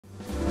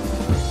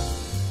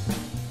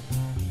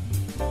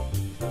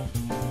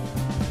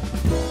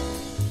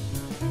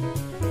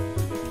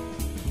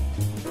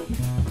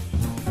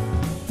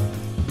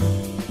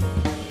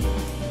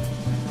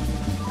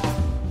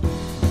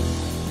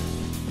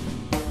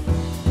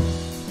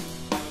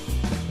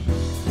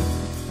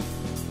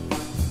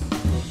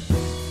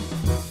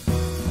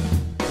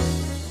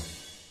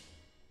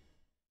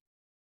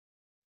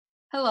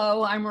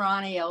Hello, I'm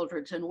Ronnie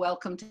Eldridge, and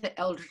welcome to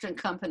Eldridge and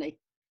Company.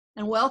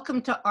 And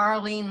welcome to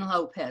Arlene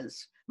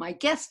Lopez, my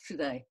guest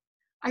today.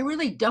 I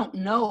really don't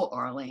know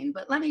Arlene,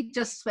 but let me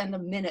just spend a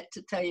minute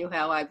to tell you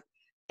how I've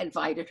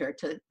invited her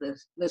to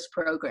this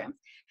program.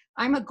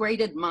 I'm a great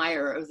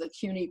admirer of the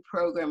CUNY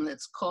program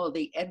that's called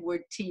the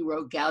Edward T.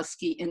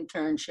 Rogowski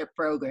Internship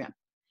Program.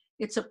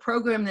 It's a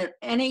program that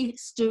any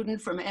student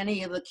from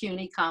any of the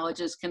CUNY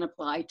colleges can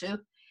apply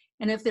to.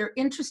 And if they're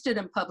interested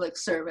in public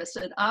service,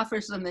 it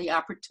offers them the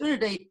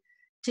opportunity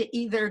to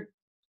either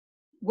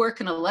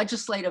work in a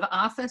legislative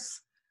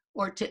office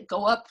or to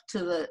go up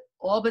to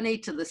Albany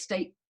to the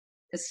state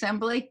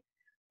assembly,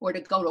 or to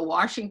go to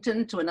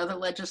Washington to another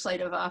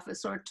legislative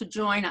office, or to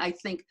join, I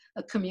think,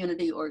 a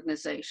community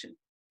organization.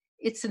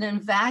 It's an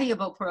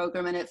invaluable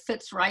program, and it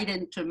fits right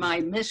into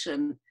my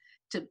mission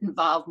to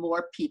involve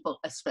more people,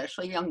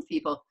 especially young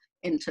people,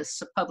 into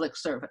public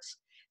service.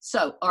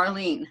 So,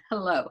 Arlene,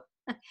 hello.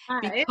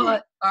 Hi.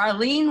 Because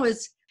Arlene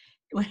was,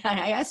 when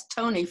I asked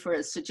Tony for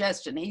a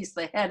suggestion, he's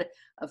the head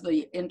of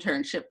the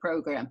internship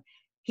program,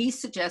 he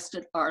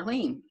suggested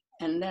Arlene,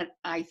 and that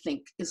I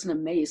think is an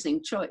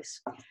amazing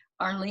choice.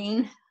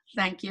 Arlene,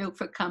 thank you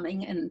for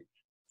coming, and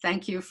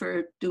thank you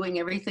for doing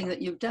everything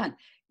that you've done.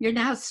 You're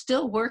now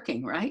still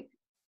working, right?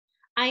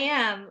 I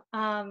am.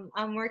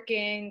 I'm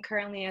working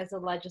currently as a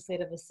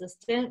legislative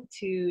assistant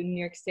to New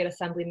York State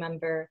Assembly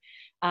member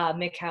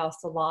Mikhail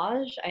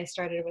Salaj. I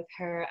started with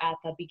her at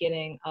the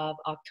beginning of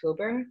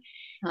October.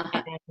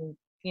 And,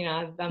 you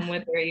know, I'm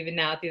with her even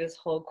now through this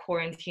whole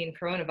quarantine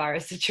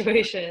coronavirus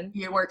situation.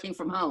 You're working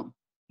from home?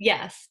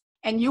 Yes.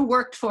 And you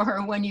worked for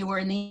her when you were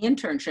in the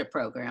internship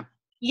program?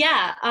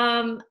 Yeah,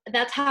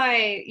 that's how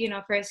I,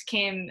 first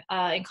came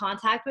in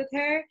contact with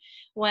her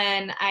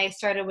when I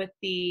started with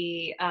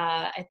the,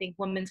 I think,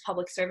 Women's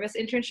Public Service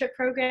Internship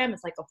Program.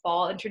 It's like a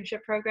fall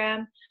internship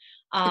program.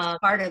 It's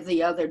part of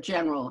the other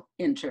general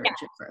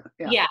internship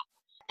program. Yeah,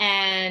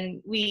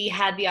 and we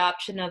had the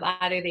option of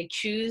either they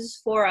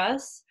choose for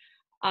us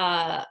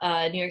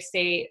a New York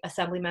State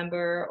Assembly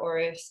member or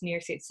a New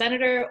York State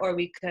Senator, or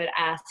we could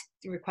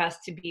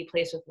request to be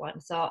placed with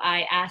one. So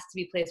I asked to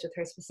be placed with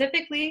her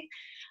specifically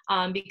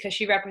because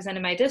she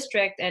represented my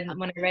district, and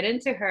when I read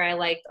into her, I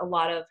liked a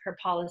lot of her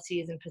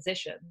policies and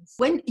positions.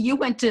 When you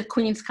went to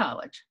Queens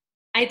College?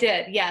 I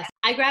did, yes.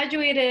 I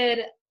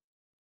graduated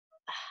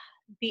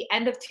the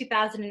end of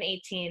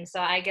 2018,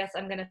 so I guess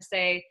I'm going to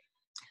say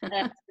that's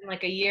been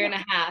like a year and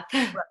a half.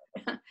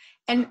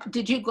 And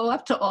did you go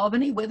up to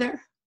Albany with her?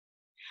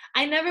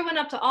 I never went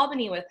up to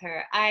Albany with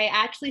her. I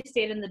actually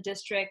stayed in the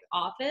district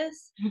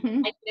office.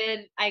 Mm-hmm.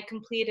 I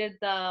completed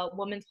the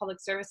Women's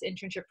Public Service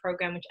Internship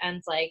Program, which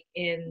ends like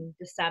in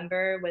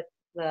December with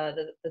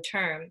the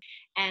term.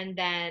 And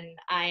then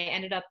I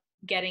ended up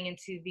getting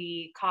into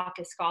the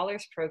Caucus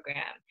Scholars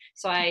Program.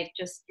 So I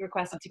just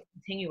requested to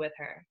continue with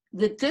her.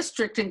 The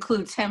district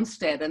includes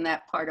Hempstead and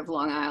that part of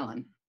Long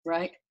Island,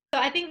 right? So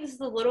I think this is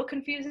a little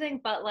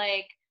confusing, but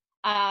like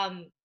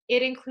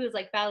it includes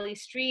like Valley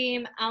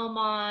Stream,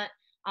 Almont,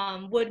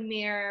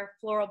 Woodmere,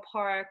 Floral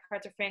Park,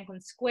 parts of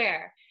Franklin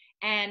Square.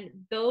 And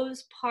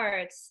those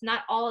parts,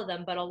 not all of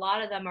them, but a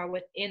lot of them are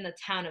within the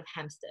town of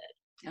Hempstead.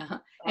 Uh-huh.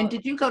 And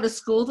did you go to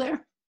school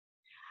there?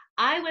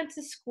 I went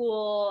to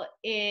school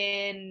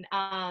in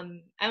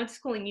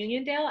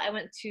Uniondale. I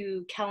went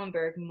to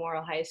Kellenberg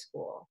Memorial High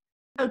School.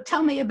 So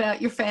tell me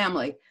about your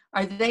family.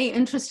 Are they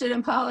interested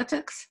in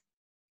politics?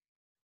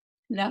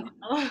 No.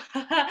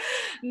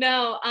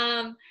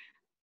 No.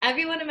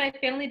 Everyone in my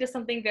family does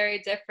something very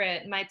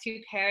different. My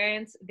two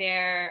parents,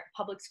 they're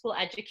public school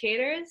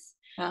educators.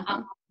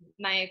 Uh-huh.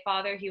 My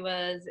father, he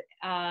was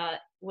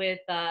with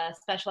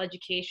special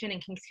education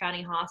in Kings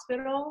County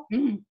Hospital.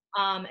 Mm.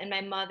 And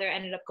my mother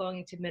ended up going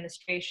into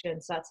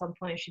administration. So at some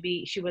point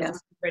she was a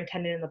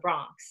superintendent in the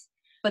Bronx.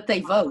 But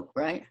they vote,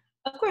 right?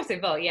 Of course they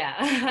vote,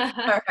 yeah.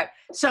 All right.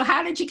 So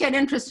how did you get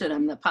interested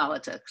in the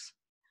politics?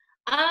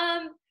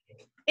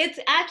 It's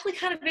actually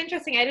kind of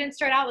interesting. I didn't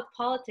start out with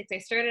politics. I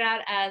started out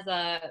as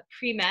a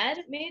pre-med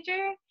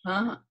major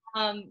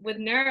with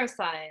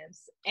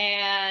neuroscience.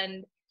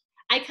 And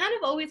I kind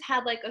of always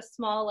had like a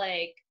small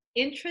like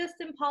interest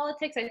in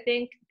politics. I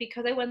think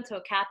because I went to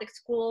a Catholic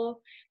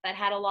school that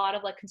had a lot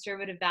of like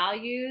conservative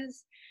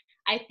values,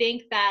 I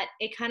think that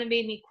it kind of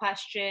made me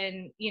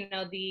question,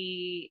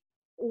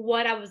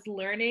 what I was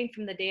learning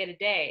from the day to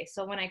day.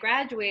 So when I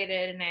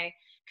graduated and I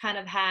kind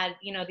of had,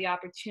 the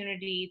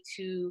opportunity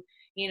to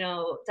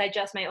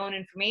digest my own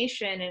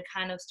information and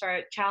kind of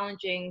start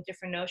challenging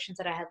different notions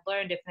that I had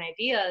learned, different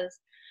ideas.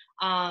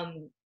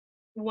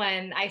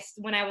 When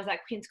I was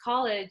at Queens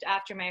College,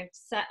 after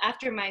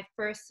my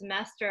first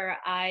semester,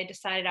 I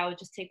decided I would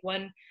just take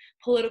one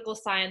political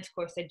science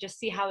course. I'd just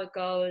see how it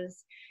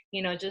goes,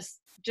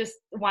 just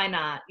why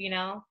not,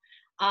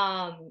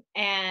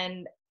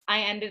 and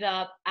I ended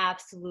up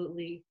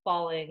absolutely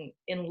falling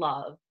in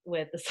love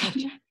with the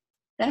subject.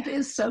 That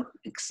is so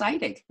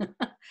exciting.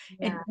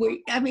 Yeah.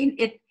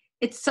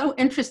 It's so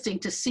interesting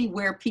to see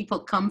where people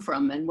come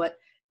from and what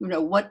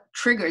what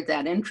triggered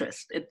that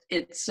interest.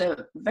 It's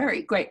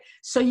very great.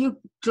 So you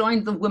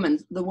joined the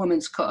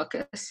women's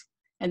caucus,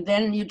 and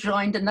then you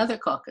joined another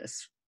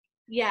caucus.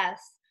 Yes,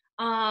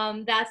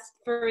 that's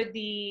for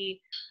the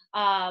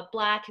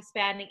Black,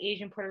 Hispanic,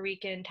 Asian, Puerto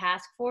Rican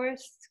Task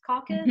Force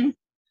caucus.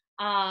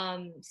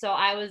 So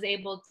I was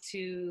able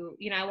to,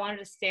 I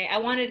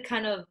wanted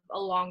kind of a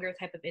longer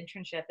type of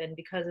internship. And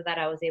because of that,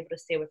 I was able to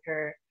stay with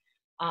her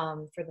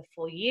for the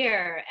full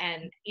year.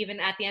 And even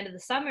at the end of the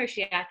summer,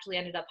 she actually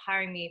ended up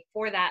hiring me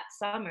for that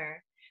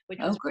summer, which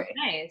was great.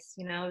 Really nice.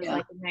 It was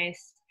like a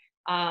nice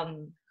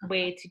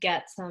way to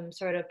get some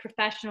sort of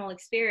professional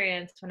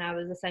experience when I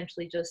was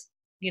essentially just,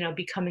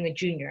 becoming a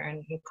junior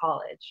in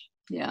college.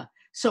 Yeah.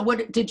 So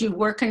what did you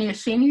work in your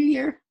senior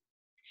year?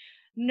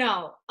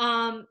 No.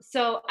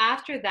 So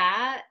after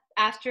that,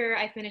 after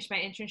I finished my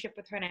internship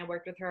with her and I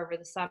worked with her over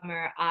the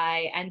summer,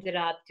 I ended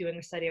up doing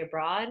a study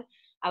abroad.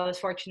 I was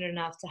fortunate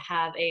enough to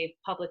have a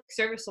public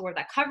service award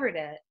that covered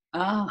it.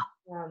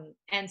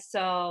 And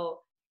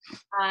so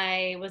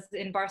I was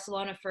in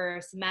Barcelona for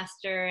a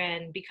semester,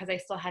 and because I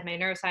still had my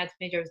neuroscience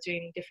major, I was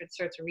doing different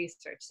sorts of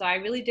research. So I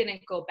really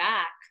didn't go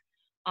back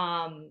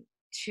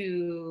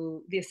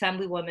to the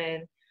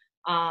Assemblywoman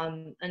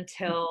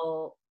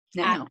until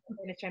after I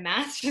finished my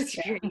master's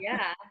degree.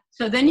 Yeah.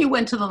 So then you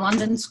went to the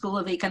London School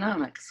of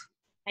Economics.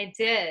 I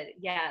did,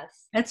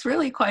 yes. That's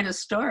really quite a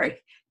story.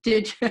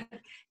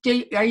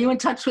 Are you in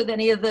touch with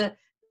any of the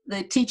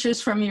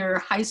teachers from your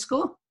high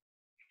school?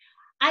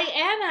 I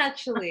am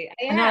actually.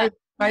 I am.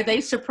 Are they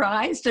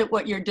surprised at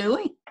what you're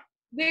doing?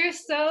 They're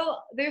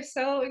so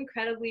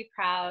incredibly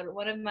proud.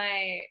 One of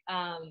my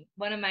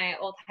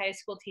old high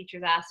school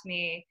teachers asked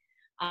me,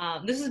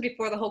 this was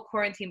before the whole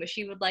quarantine, but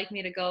she would like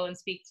me to go and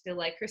speak to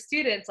like her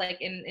students,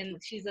 like in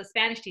she's a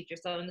Spanish teacher,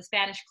 so in the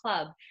Spanish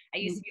club. I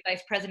used to be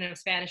vice president of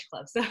Spanish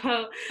club, so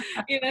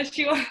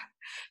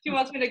she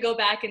wants me to go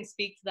back and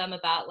speak to them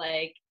about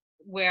like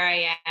where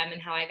I am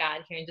and how I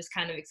got here, and just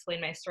kind of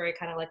explain my story,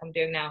 kind of like I'm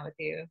doing now with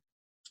you.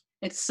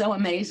 It's so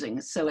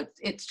amazing. So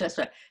it's just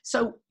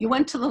so you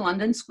went to the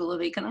London School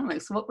of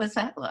Economics. What was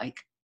that like?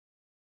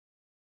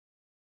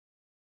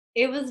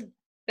 It was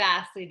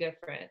vastly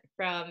different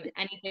from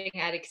anything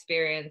I'd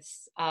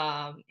experienced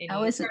How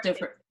is it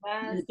different?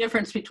 The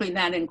difference between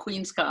that and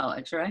Queens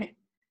College, right?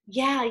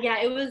 Yeah,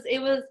 it was,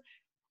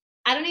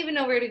 I don't even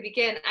know where to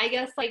begin. I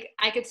guess like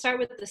I could start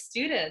with the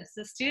students.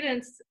 The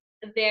students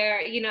there,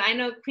 I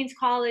know Queens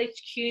College,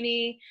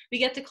 CUNY, we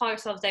get to call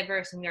ourselves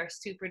diverse, and we are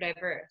super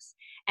diverse.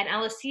 And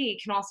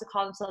LSE can also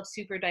call themselves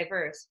super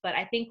diverse, but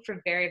I think for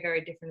very,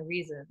 very different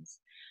reasons.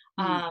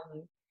 I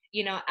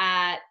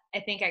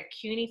think at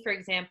CUNY, for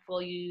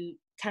example, you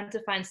tend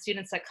to find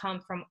students that come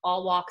from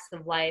all walks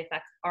of life,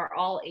 that are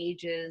all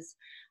ages,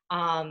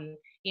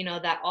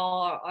 that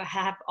all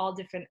have all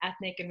different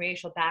ethnic and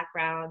racial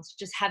backgrounds,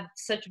 just have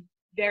such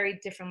very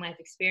different life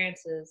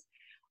experiences.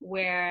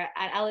 Where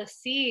at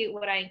LSE,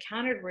 what I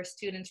encountered were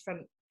students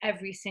from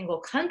every single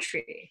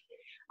country,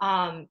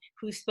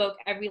 who spoke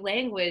every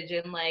language,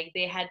 and like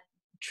they had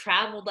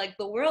traveled like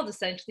the world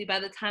essentially by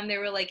the time they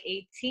were like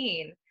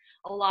 18.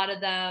 A lot of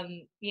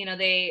them,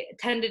 they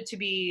tended to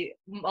be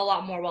a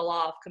lot more well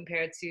off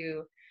compared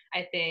to,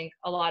 I think,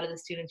 a lot of the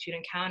students you'd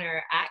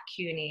encounter at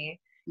CUNY,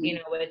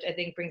 which I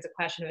think brings a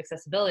question of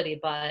accessibility.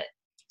 But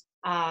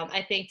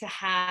I think to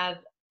have,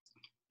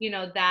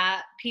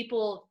 that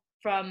people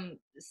from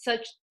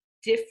such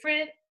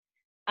different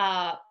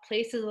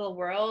places of the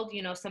world,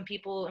 some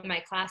people in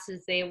my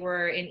classes, they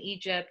were in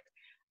Egypt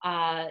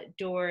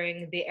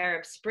during the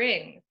Arab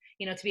Spring,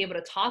 to be able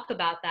to talk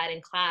about that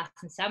in class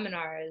and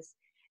seminars,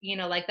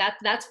 like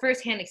that's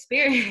firsthand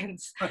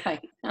experience.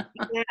 Right.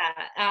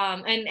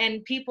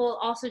 And people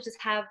also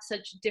just have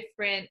such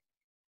different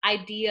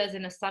ideas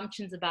and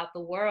assumptions about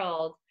the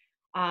world,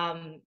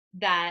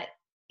 that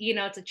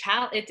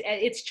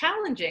it's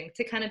challenging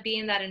to kind of be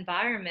in that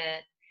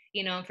environment,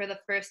 and for the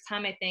first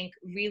time, I think,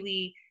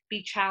 really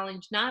be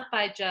challenged, not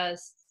by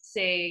just,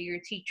 say, your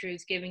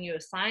teachers giving you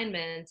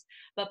assignments,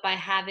 but by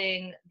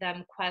having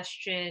them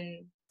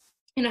question,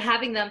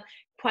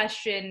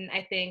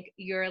 I think,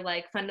 your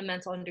like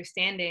fundamental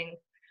understanding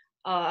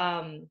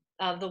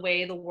of the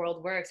way the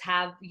world works.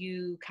 Have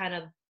you kind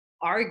of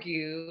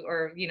argue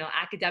or,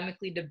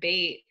 academically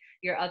debate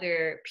your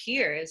other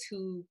peers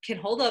who can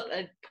put up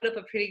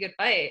a pretty good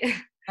fight.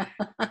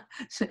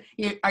 So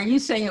are you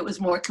saying it was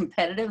more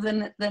competitive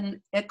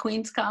than at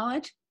Queens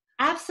College?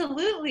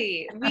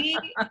 Absolutely. We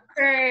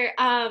for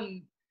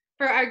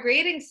our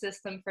grading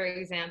system, for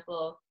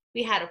example,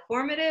 we had a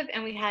formative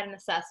and we had an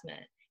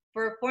assessment.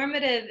 For a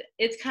formative,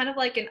 it's kind of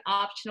like an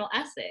optional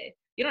essay.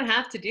 You don't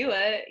have to do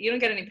it. You don't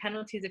get any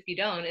penalties if you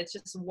don't. It's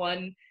just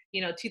one,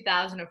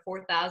 2,000 or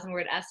 4,000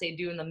 word essay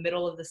due in the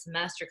middle of the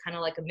semester, kind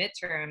of like a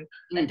midterm,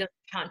 that doesn't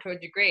count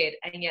towards your grade.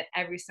 And yet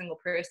every single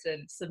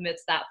person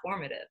submits that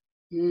formative.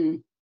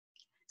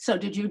 So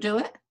did you do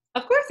it?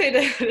 Of course I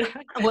did.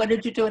 What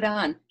did you do it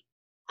on?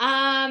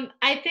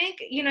 I think,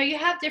 you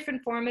have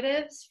different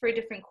formatives for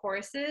different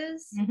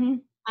courses.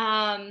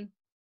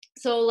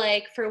 So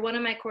like for one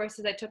of my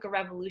courses, I took a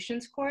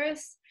revolutions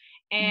course,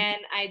 and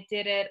I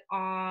did it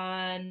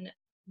on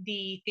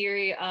the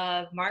theory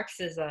of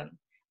Marxism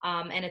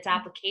and its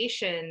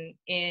application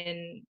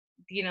in,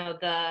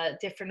 the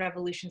different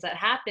revolutions that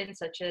happened,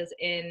 such as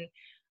in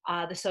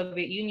the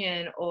Soviet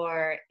Union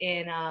or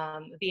in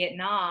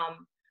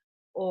Vietnam,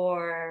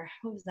 or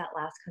what was that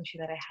last country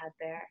that I had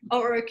there?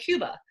 Oh, or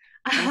Cuba.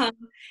 And,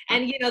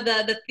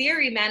 the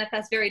theory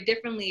manifests very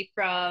differently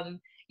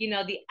from,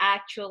 the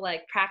actual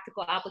like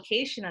practical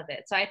application of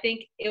it. So I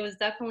think it was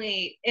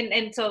definitely,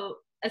 and so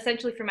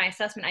essentially for my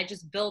assessment, I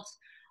just built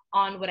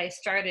on what I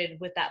started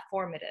with that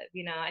formative.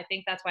 I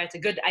think that's why it's a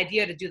good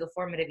idea to do the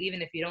formative,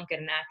 even if you don't get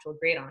an actual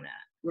grade on it.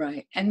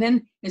 Right. And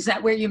then is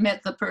that where you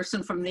met the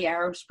person from the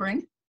Arab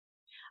Spring?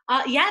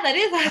 Yeah, that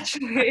is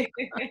actually.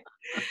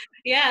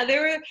 Yeah,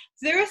 there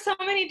were so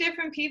many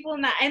different people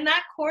in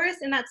that course,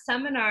 in that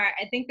seminar.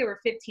 I think there were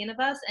 15 of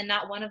us, and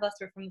not one of us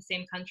were from the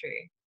same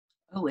country.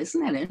 Oh,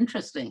 isn't that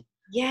interesting?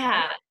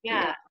 Yeah.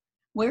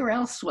 Where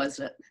else was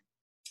it?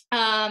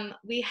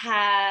 We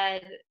had,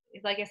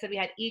 like I said, we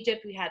had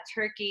Egypt, we had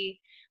Turkey,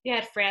 we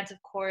had France, of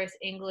course,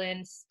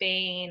 England,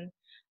 Spain.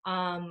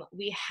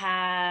 We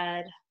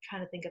had, I'm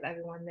trying to think of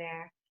everyone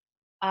there.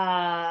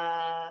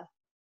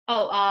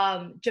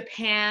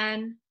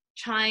 Japan,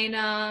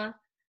 China,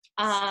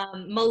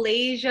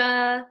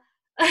 Malaysia.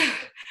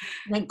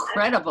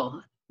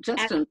 Incredible,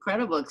 just an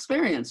incredible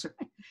experience.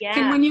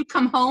 Yeah. When you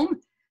come home,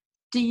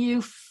 do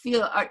you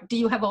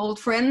have old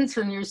friends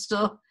and you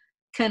still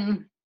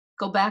can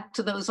go back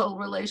to those old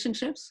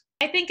relationships?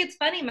 I think it's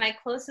funny. My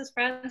closest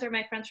friends are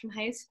my friends from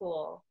high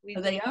school.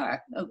 They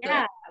are? Oh,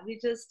 yeah,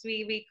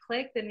 we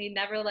clicked and we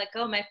never let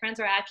go. My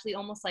friends are actually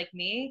almost like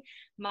me.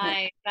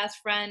 My best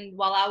friend,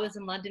 while I was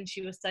in London,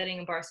 she was studying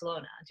in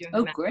Barcelona.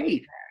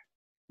 Great.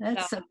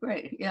 That's so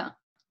great, yeah.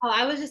 Oh,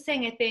 I was just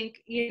saying, I think,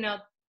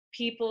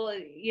 people,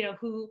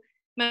 who,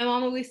 my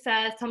mom always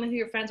says, tell me who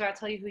your friends are, I'll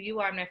tell you who you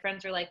are. My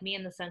friends are like me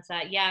in the sense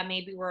that, yeah,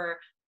 maybe we're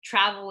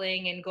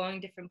traveling and going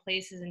different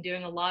places and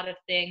doing a lot of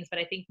things, but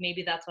I think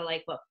maybe that's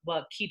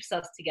what keeps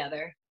us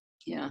together.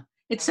 Yeah.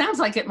 It sounds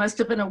like it must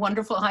have been a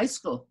wonderful high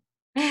school.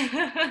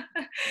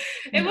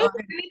 It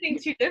wasn't anything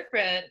too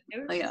different.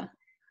 Yeah.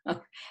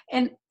 Oh.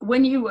 And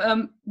when you,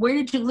 where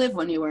did you live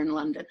when you were in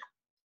London?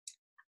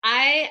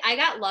 I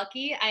got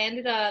lucky. I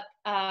ended up,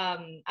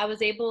 I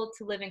was able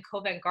to live in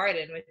Covent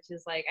Garden, which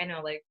is like, I know,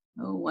 like.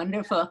 Oh,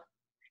 wonderful.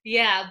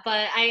 Yeah,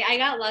 but I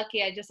got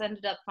lucky. I just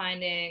ended up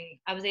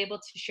I was able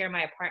to share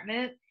my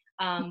apartment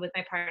with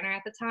my partner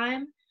at the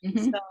time.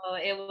 Mm-hmm. So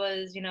it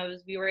was,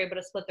 we were able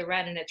to split the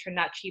rent, and it turned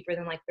out cheaper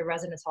than like the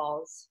residence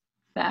halls.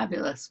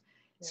 Fabulous.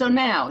 Yeah. So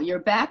now you're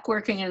back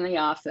working in the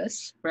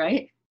office,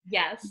 right?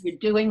 Yes. You're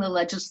doing the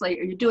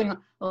legislature. You're doing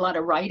a lot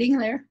of writing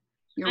there?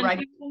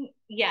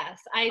 Yes.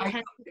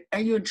 Are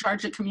you in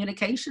charge of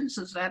communications?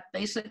 Is that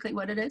basically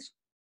what it is?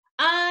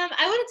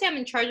 I wouldn't say I'm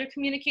in charge of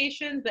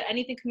communications, but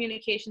anything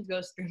communications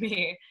goes through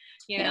me,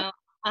 you know?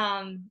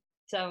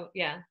 So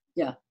yeah.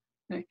 Yeah.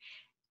 Right.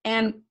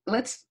 And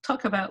let's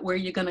talk about where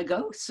you're going to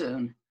go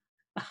soon.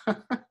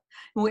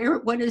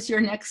 What is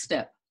your next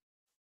step?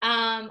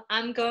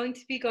 I'm going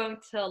to be going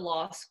to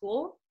law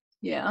school.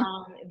 Yeah.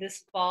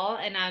 This fall,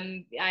 and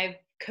I've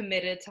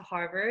committed to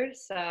Harvard,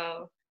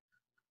 so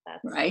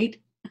that's right.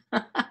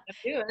 what I'm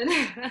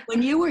doing.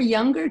 When you were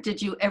younger, did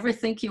you ever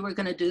think you were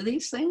going to do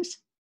these things?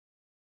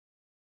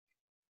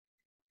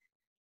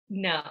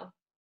 No,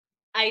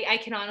 I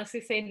can honestly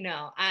say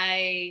no.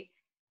 I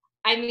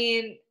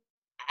mean,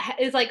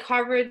 it's like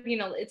Harvard,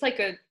 it's like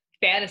a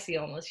fantasy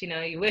almost,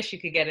 you wish you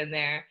could get in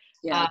there.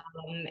 Yeah.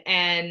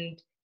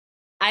 And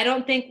I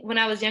don't think when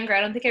I was younger,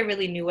 I don't think I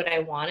really knew what I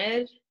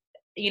wanted.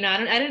 I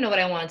didn't know what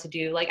I wanted to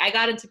do. Like, I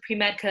got into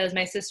pre-med because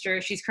my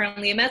sister, she's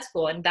currently in med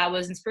school, and that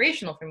was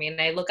inspirational for me,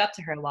 and I look up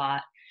to her a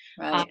lot.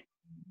 Right.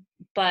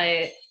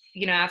 But,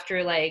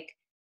 after like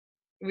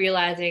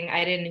realizing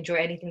I didn't enjoy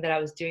anything that I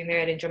was doing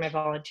there, I didn't enjoy my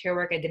volunteer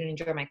work, I didn't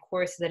enjoy my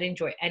courses, I didn't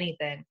enjoy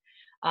anything.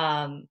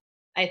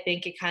 I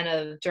think it kind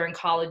of, during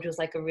college, was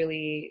like a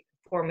really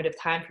formative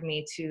time for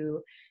me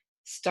to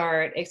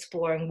start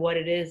exploring what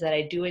it is that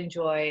I do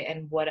enjoy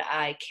and what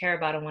I care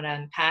about and what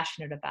I'm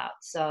passionate about.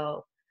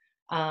 So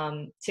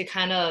to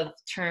kind of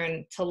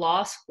turn to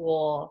law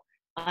school,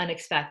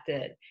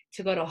 unexpected.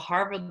 To go to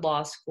Harvard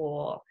Law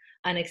School,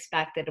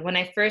 unexpected. When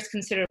I first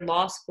considered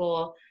law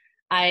school,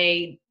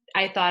 I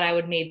thought I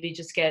would maybe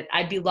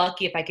I'd be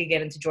lucky if I could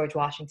get into George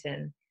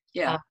Washington.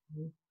 Yeah.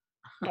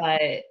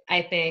 But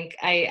I think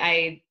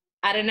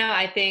I don't know.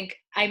 I think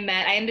I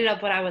ended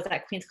up, when I was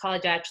at Queens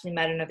College, I actually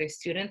met another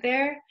student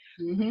there.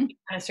 Mm-hmm. She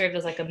kind of served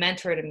as like a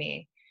mentor to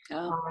me.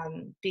 Oh.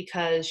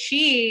 Because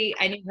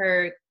I knew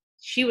her,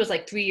 she was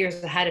like 3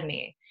 years ahead of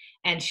me,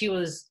 and she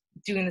was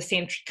doing the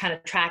same kind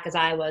of track as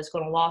I was,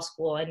 going to law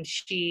school. And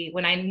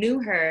when I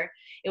knew her,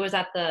 it was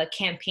at the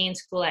campaign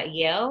school at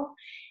Yale.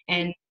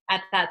 And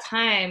at that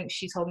time,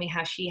 she told me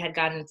how she had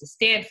gotten into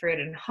Stanford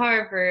and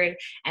Harvard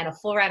and a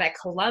full ride at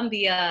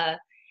Columbia.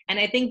 And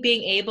I think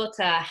being able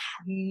to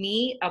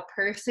meet a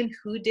person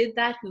who did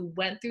that, who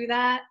went through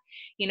that,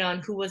 you know,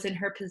 and who was in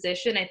her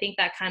position, I think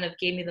that kind of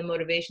gave me the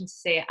motivation to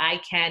say,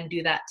 I can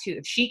do that too.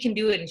 If she can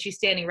do it and she's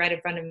standing right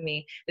in front of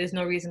me, there's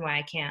no reason why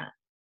I can't.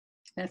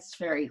 That's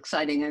very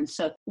exciting. And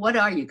so what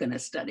are you going to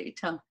study?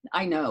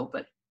 I know,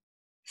 but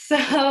so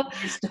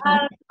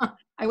I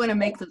want to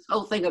make this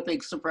whole thing a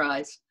big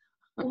surprise.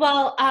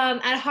 Well,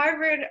 at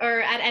Harvard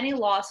or at any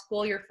law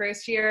school, your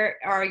first year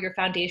are your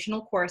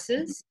foundational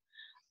courses.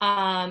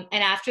 And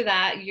after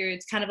that,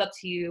 it's kind of up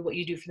to you what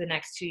you do for the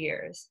next 2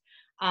 years.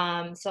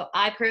 So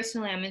I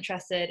personally am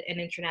interested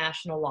in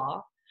international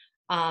law.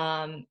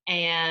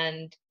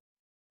 And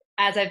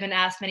as I've been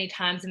asked many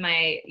times in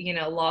my,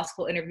 law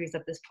school interviews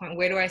at this point,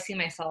 where do I see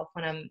myself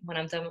when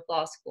I'm done with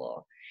law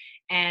school?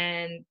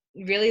 And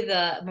really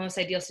the most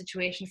ideal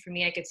situation for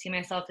me, I could see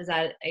myself as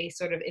at a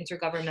sort of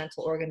intergovernmental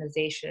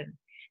organization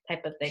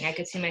type of thing. I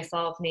could see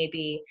myself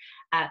maybe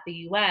at the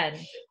UN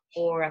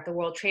or at the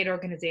World Trade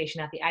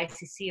Organization, at the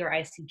ICC or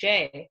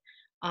ICJ.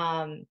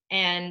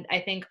 And I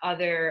think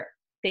other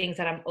things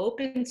that I'm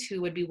open to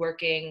would be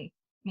working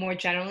more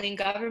generally in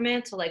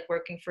government, so like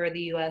working for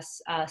the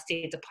U.S.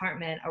 State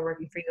Department or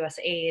working for U.S.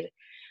 Aid.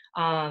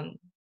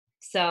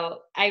 So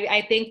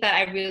I think that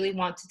I really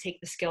want to take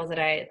the skills that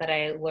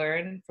I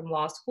learned from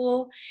law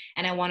school,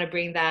 and I want to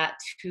bring that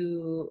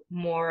to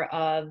more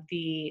of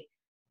the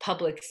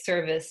public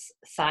service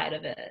side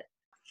of it.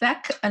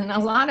 And a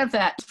lot of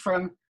that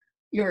from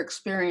your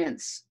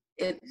experience,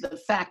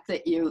 the fact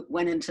that you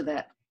went into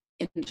that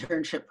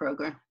internship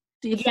program.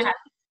 Do you feel? Yeah,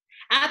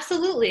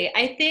 absolutely.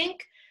 I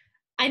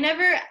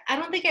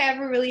don't think I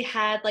ever really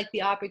had like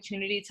the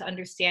opportunity to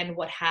understand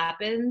what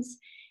happens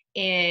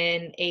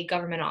in a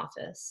government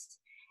office.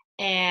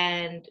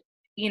 And,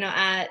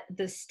 at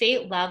the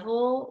state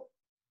level,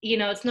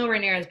 it's nowhere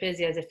near as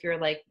busy as if you're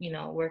like,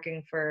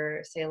 working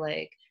for, say,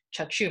 like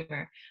Chuck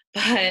Schumer.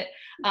 But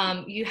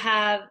you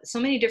have so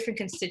many different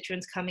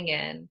constituents coming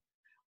in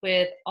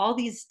with all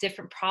these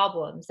different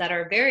problems that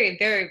are very,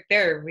 very,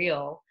 very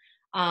real.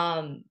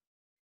 And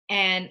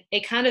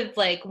it kind of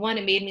like,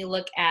 it made me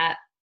look at,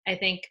 I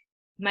think,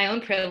 my own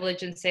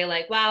privilege and say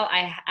like, wow,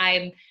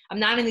 I'm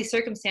not in these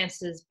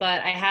circumstances,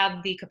 but I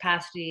have the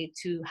capacity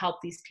to help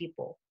these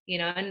people,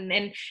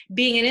 and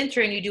being an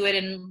intern, you do it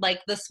in like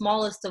the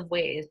smallest of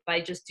ways by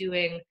just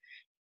doing,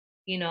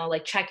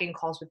 like check-in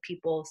calls with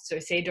people, so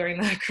say during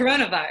the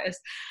coronavirus.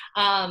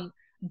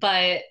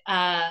 But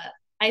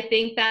I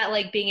think that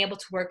like being able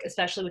to work,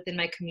 especially within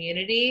my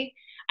community,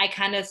 I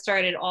kind of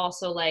started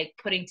also like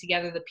putting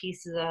together the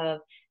pieces of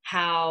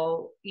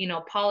how,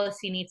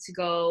 policy needs to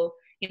go,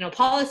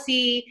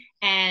 policy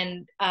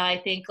and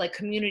I think like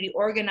community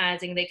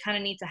organizing, they kind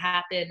of need to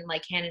happen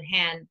like hand in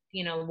hand.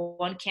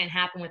 One can't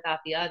happen without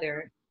the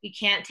other. You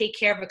can't take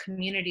care of a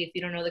community if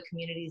you don't know the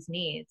community's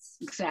needs.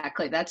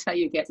 Exactly. That's how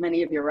you get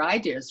many of your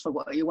ideas for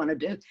what you want to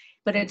do.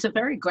 But it's a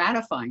very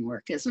gratifying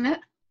work, isn't it?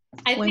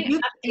 When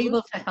you're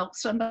able to help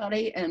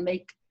somebody and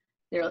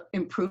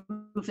improve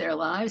their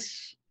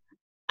lives.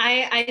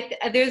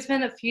 There's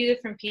been a few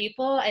different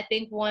people. I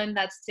think one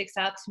that sticks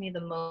out to me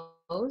the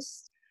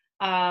most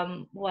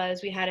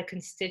was we had a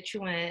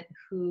constituent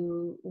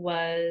who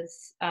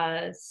was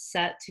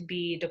set to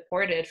be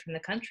deported from the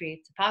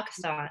country to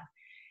Pakistan.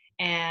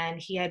 And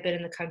he had been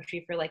in the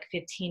country for like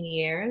 15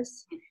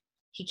 years.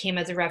 He came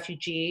as a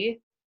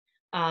refugee.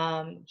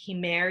 He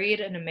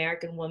married an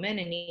American woman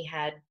and he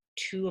had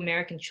 2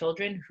 American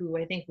children who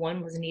I think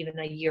one wasn't even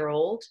a year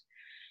old.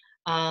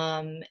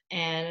 And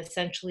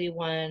essentially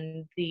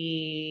when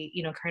the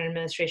current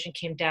administration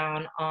came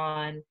down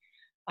on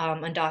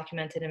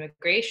undocumented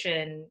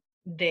immigration,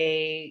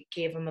 they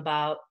gave him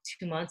about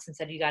 2 months and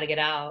said, you got to get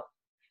out.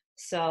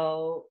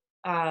 So,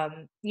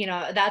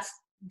 that's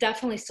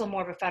definitely still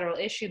more of a federal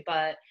issue,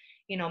 but,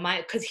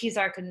 because he's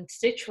our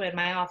constituent,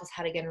 my office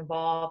had to get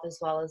involved as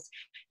well as,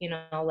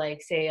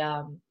 like say,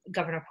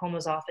 Governor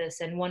Cuomo's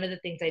office. And one of the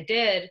things I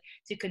did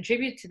to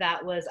contribute to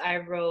that was I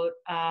wrote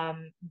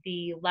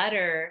the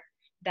letter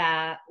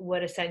that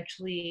would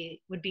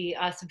be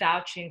us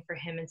vouching for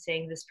him and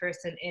saying this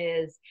person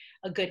is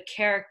a good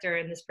character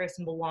and this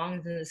person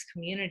belongs in this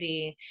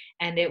community,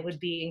 and it would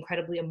be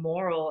incredibly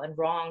immoral and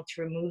wrong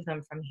to remove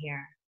them from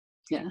here.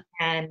 Yeah.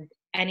 And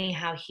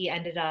anyhow, they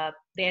ended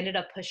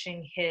up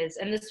pushing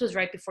and this was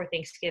right before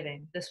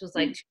Thanksgiving. This was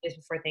like 2 days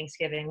before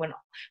Thanksgiving when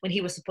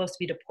he was supposed to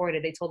be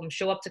deported. They told him,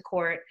 show up to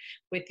court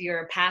with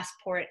your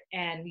passport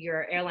and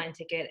your airline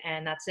ticket,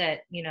 and that's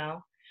it,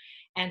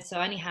 And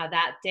so anyhow,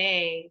 that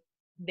day,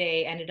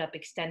 they ended up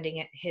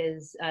extending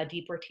his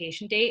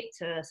deportation date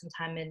to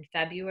sometime in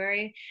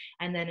February.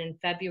 And then in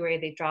February,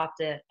 they dropped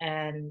it,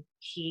 and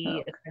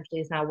he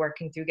essentially is now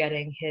working through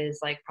getting his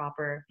like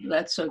proper.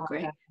 That's so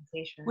great.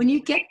 When you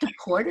get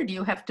deported,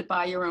 you have to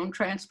buy your own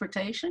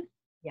transportation?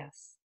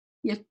 Yes.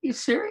 You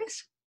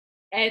serious?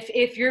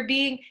 If you're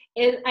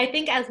I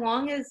think as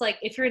long as like,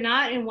 if you're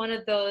not in one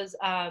of those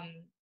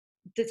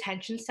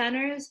detention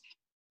centers,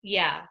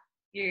 yeah,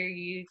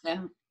 you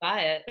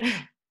buy it.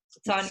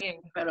 It's on you.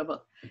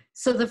 Incredible.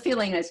 So the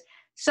feeling is,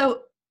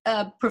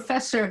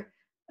 Professor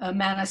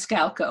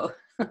Maniscalco,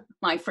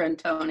 my friend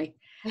Tony,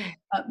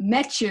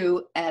 met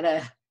you at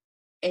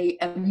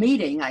a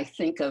meeting, I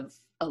think, of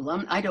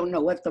alum. I don't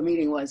know what the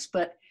meeting was,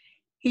 but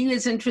he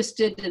was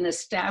interested in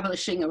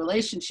establishing a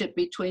relationship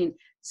between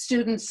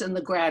students and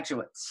the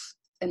graduates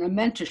and a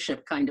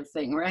mentorship kind of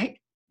thing, right?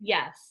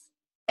 Yes.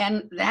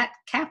 And that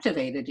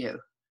captivated you.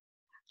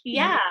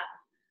 Yeah.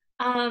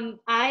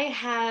 I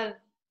have,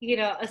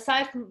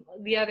 aside from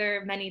the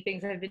other many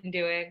things I've been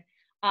doing,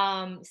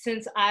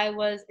 since I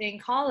was in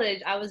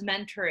college, I was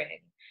mentoring.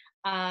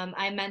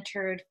 I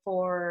mentored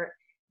for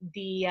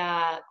the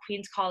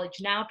Queens College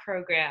Now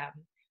program,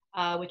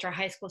 which are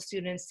high school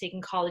students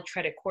taking college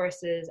credit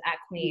courses at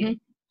Queens.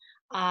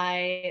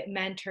 I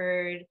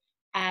mentored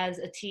as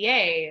a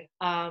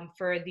TA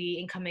for the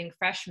incoming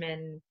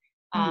freshmen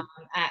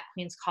at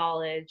Queens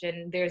College.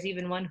 And there's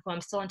even one who I'm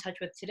still in touch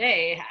with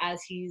today,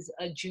 as he's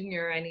a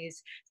junior and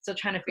he's still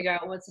trying to figure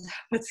out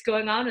what's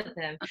going on with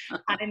him.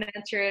 I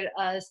mentored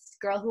a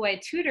girl who I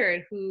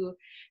tutored, who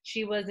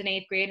she was in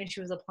 8th grade and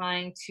she was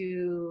applying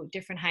to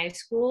different high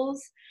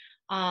schools.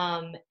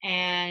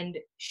 And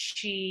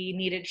she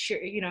needed,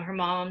 her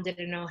mom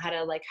didn't know how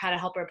to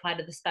help her apply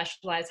to the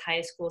specialized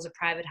high schools or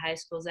private high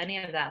schools, any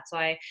of that. So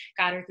I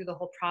got her through the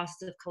whole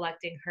process of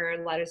collecting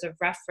her letters of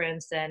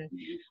reference and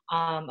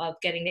of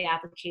getting the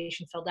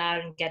application filled out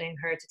and getting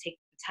her to take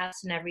the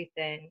test and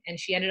everything. And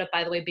she ended up,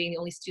 by the way, being the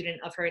only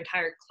student of her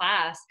entire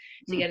class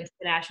to get into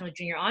the National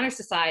Junior Honor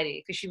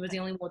Society, because she was the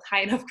only one with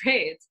high enough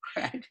grades.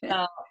 Right.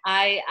 So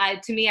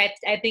I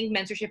think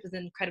mentorship is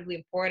incredibly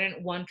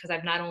important. One, because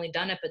I've not only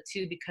done it, but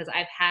two, because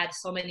I've had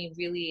so many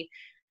really,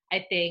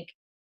 I think,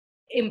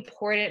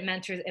 important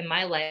mentors in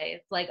my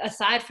life, like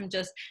aside from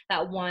just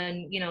that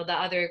one, the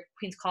other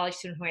Queens College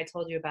student who I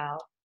told you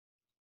about.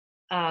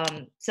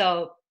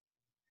 So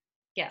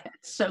yeah.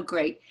 It's so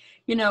great.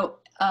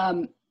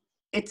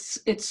 It's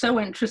so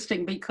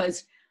interesting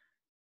because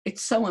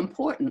it's so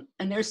important,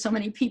 and there's so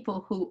many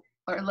people who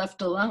are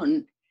left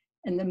alone,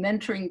 and the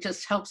mentoring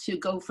just helps you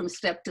go from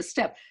step to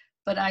step.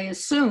 But I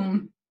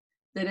assume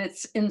that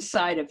it's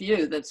inside of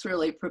you that's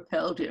really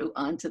propelled you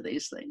onto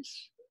these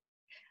things.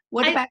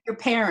 What about your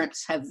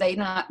parents? Have they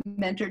not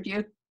mentored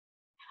you?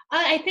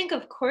 I think,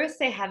 of course,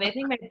 they have. I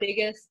think my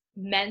biggest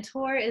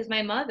mentor is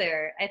my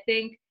mother. I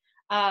think,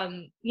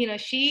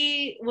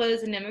 she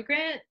was an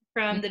immigrant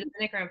from the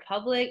Dominican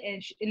Republic,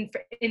 and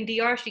in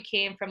DR, she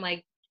came from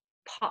like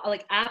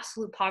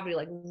absolute poverty,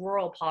 like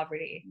rural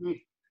poverty.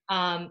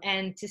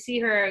 And to see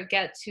her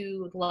get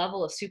to the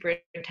level of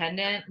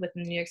superintendent with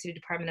the New York City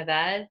Department of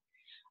Ed,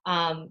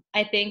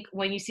 I think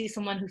when you see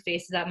someone who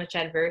faces that much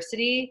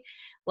adversity,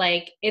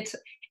 like it's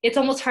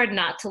almost hard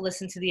not to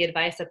listen to the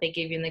advice that they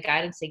give you and the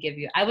guidance they give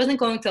you. I wasn't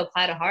going to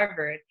apply to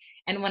Harvard.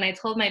 And when I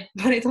told my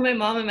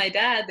mom and my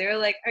dad, they were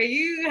like, have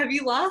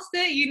you lost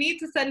it? You need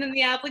to send in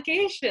the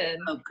application.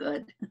 Oh,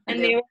 good.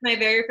 And they were my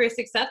very first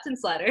acceptance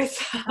letters.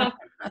 So.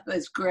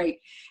 That's great.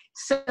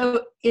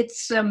 So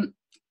it's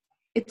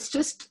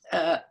just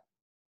an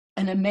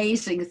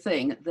amazing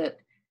thing that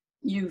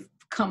you've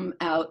come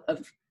out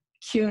of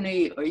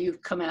CUNY, or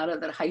you've come out of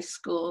the high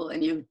school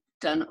and you've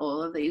done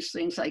all of these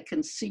things. I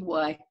can see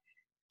why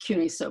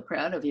CUNY's so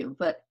proud of you.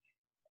 But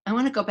I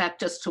want to go back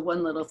just to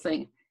one little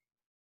thing.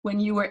 When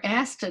you were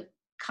asked at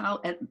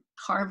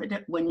Harvard,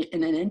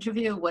 in an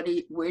interview, where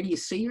do you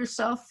see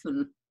yourself,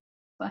 and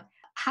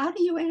how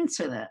do you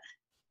answer that?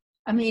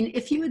 I mean,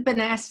 if you had been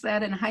asked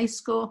that in high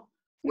school,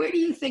 where do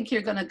you think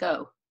you're going to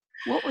go?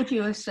 What would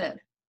you have said?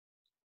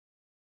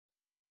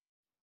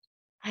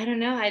 I don't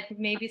know. I'd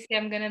maybe say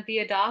I'm going to be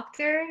a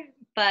doctor,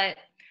 but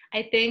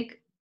I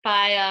think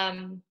by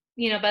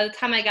the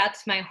time I got to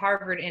my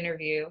Harvard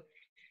interview,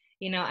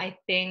 I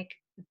think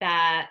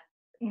that,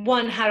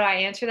 one, how do I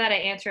answer that? I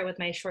answer it with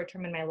my short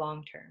term and my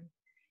long term.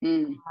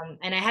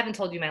 And I haven't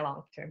told you my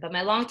long term, but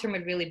my long term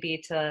would really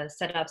be to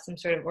set up some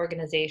sort of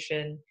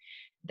organization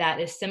that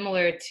is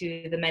similar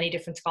to the many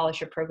different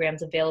scholarship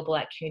programs available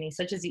at CUNY,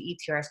 such as the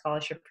ETR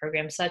scholarship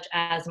program, such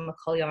as the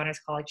Macaulay Honors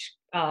College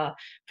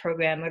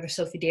program, or the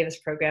Sophie Davis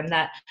program,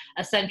 that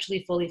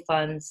essentially fully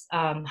funds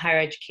higher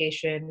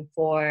education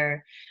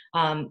for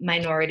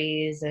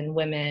minorities and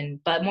women,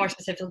 but more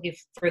specifically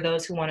for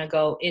those who want to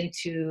go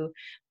into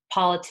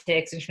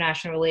politics,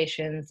 international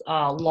relations,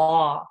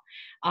 law,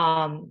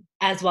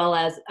 as well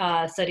as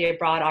study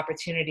abroad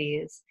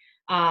opportunities.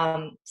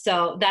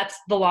 So that's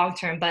the long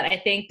term. But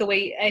I think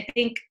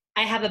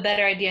I have a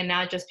better idea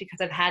now, just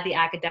because I've had the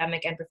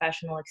academic and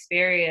professional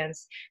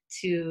experience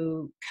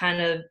to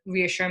kind of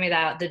reassure me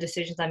that the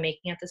decisions I'm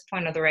making at this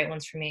point are the right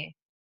ones for me.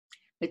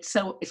 It's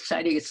so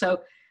exciting. So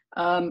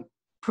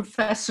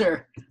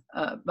Professor,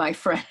 my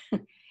friend,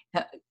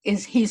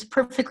 he's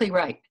perfectly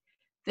right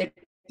that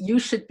you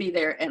should be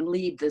there and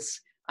lead this,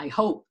 I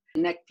hope,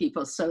 connect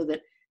people so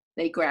that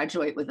they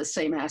graduate with the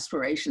same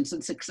aspirations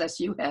and success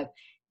you have.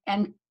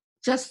 And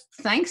just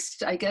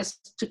thanks, I guess,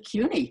 to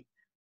CUNY.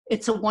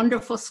 It's a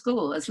wonderful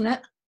school, isn't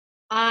it?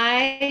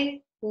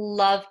 I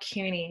love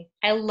CUNY.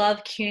 I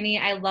love CUNY.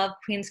 I love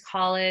Queens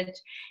College.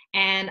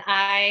 And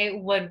I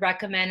would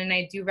recommend, and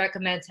I do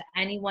recommend to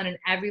anyone and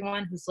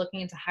everyone who's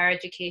looking into higher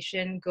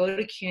education, go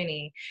to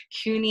CUNY.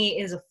 CUNY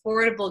is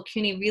affordable.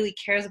 CUNY really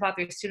cares about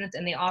their students,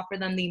 and they offer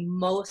them the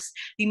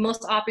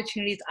most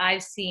opportunities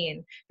I've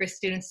seen for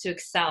students to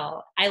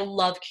excel. I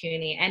love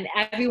CUNY. And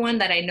everyone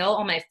that I know,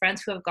 all my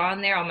friends who have gone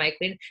there, all my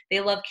acquaintances,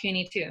 they love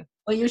CUNY too.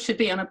 Well, you should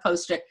be on a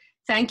poster.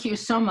 Thank you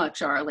so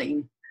much,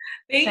 Arlene.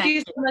 Thank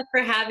you so much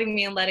for having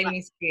me and letting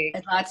me speak.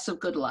 And lots of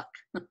good luck.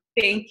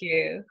 Thank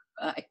you.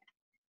 Bye.